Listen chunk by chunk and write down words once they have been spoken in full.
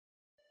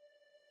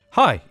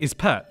Hi, it's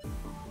Pat.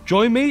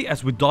 Join me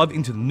as we dive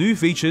into the new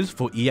features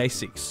for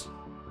EA6.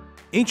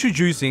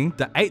 Introducing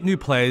the 8 new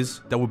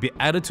players that will be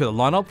added to the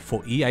lineup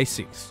for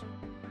EA6.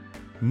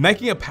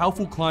 Making a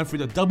powerful climb through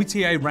the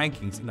WTA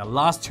rankings in the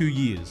last 2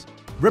 years,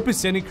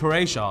 representing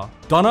Croatia,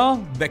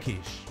 Donna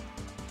Vekic.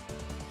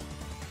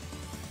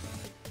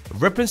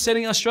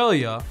 Representing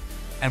Australia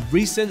and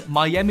recent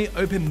Miami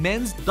Open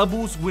men's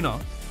doubles winner,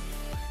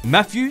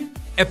 Matthew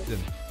Epton.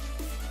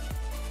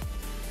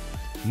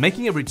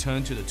 Making a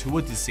return to the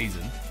tour this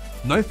season,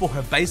 known for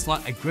her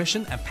baseline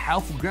aggression and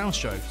powerful ground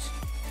strokes.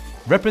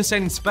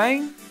 Representing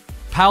Spain,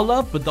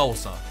 Paula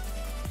Badosa.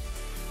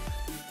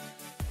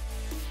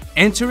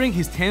 Entering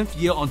his 10th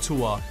year on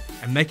tour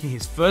and making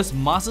his first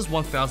Masters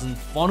 1000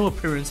 final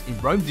appearance in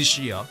Rome this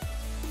year,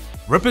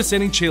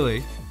 representing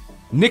Chile,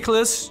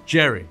 Nicholas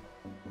Jerry.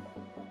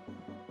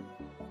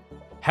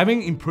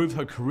 Having improved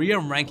her career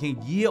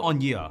ranking year on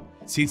year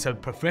since her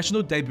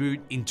professional debut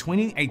in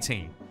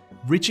 2018,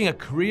 reaching a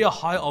career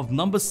high of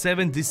number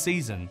 7 this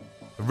season,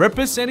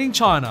 representing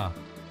China,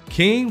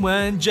 Qing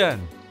Wenzhen.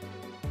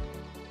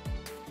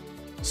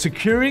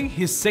 Securing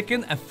his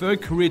 2nd and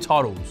 3rd career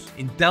titles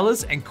in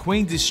Dallas and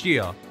Queen this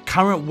year,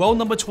 current world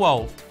number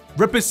 12,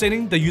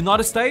 representing the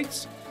United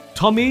States,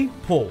 Tommy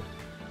Paul.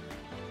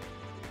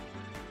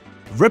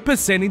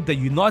 Representing the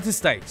United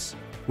States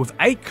with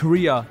 8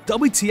 career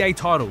WTA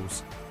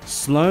titles,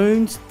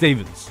 Sloane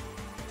Stephens.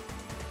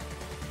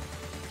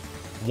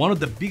 One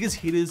of the biggest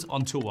hitters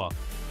on tour,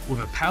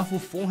 with a powerful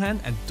forehand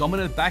and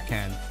dominant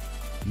backhand,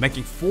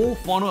 making 4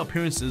 final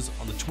appearances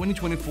on the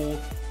 2024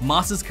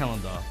 Masters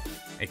calendar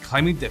and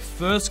claiming their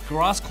first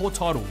grass court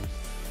title,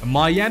 a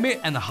Miami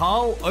and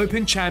Halle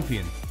Open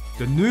champion,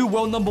 the new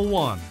world number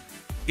 1,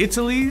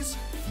 Italy's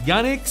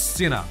Jannik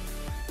Sinner.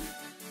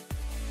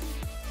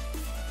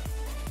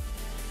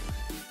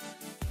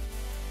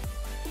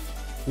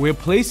 We're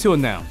pleased to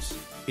announce,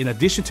 in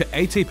addition to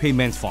ATP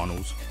Men's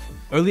Finals,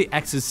 Early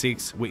Access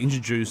 6 will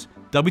introduce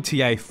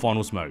WTA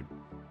Finals Mode.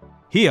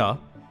 Here,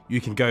 you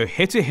can go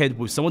head-to-head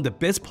with some of the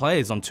best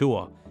players on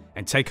tour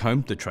and take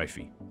home the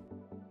trophy.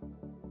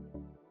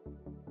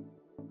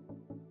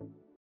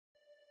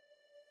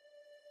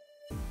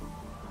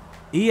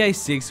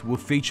 EA6 will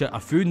feature a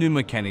few new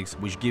mechanics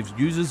which gives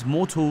users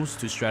more tools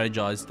to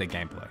strategize their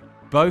gameplay,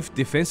 both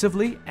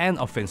defensively and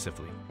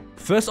offensively.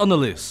 First on the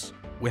list,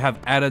 we have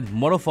added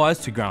modifiers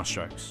to ground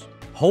strokes.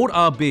 Hold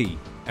RB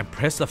and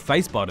press the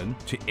face button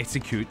to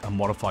execute a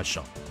modified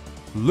shot.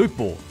 Loop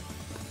ball.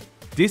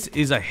 This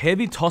is a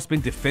heavy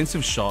topspin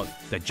defensive shot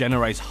that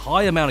generates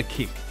high amount of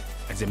kick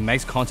as it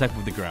makes contact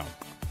with the ground.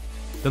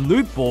 The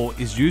loop ball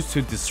is used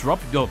to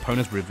disrupt your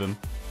opponent's rhythm.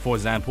 For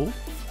example,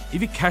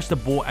 if you catch the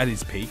ball at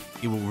its peak,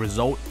 it will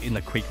result in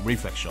a quick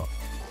reflex shot.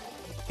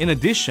 In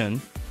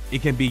addition,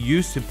 it can be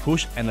used to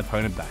push an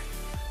opponent back.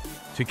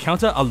 To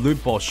counter a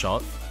loop ball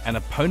shot, an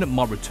opponent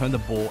might return the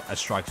ball at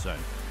strike zone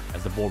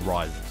as the ball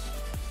rises.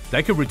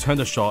 They could return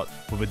the shot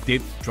with a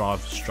dip drive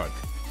stroke.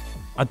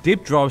 A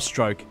dip drive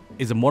stroke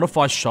is a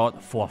modified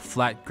shot for a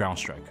flat ground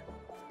stroke.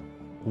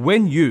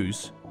 When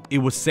used, it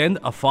will send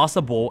a faster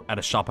ball at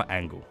a sharper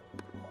angle.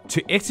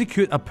 To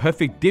execute a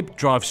perfect dip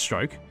drive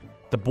stroke,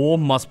 the ball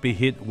must be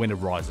hit when it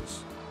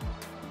rises.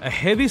 A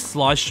heavy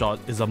slice shot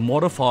is a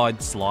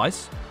modified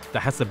slice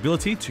that has the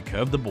ability to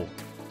curve the ball.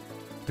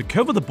 The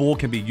curve of the ball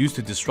can be used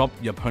to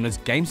disrupt your opponent's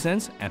game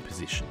sense and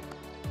position.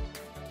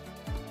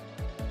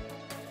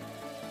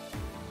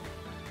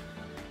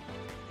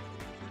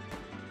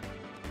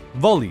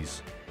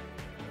 Volleys.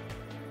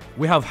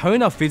 We have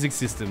honed our physics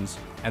systems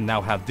and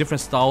now have different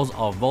styles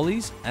of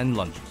volleys and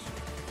lunges.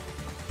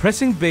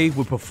 Pressing B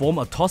will perform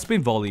a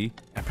topspin volley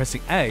and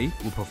pressing A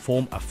will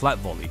perform a flat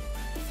volley,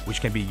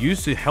 which can be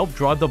used to help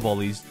drive the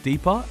volleys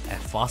deeper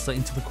and faster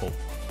into the court.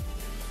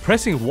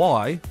 Pressing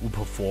Y will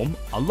perform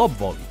a lob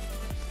volley.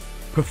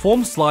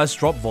 Perform slice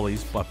drop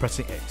volleys by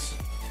pressing X.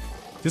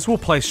 This will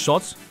place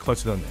shots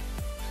close to the net.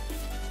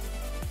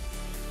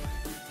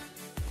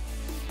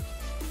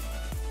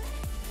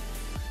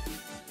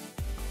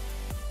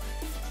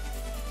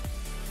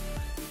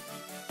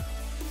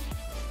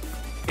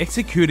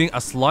 Executing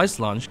a slice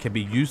lunge can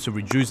be used to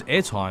reduce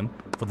airtime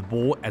for the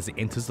ball as it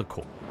enters the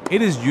court.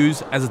 It is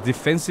used as a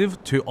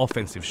defensive to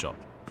offensive shot.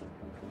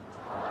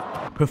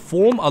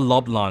 Perform a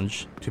lob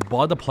lunge to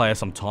buy the player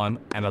some time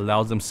and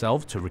allow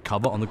themselves to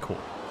recover on the court.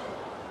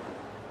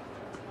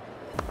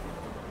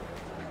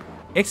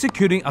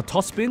 Executing a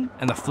topspin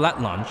and a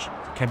flat lunge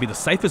can be the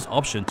safest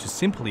option to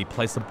simply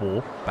place the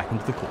ball back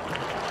into the court.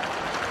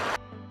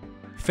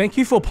 Thank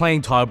you for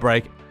playing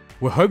TIEBREAK.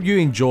 We hope you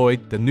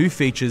enjoyed the new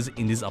features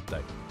in this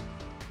update.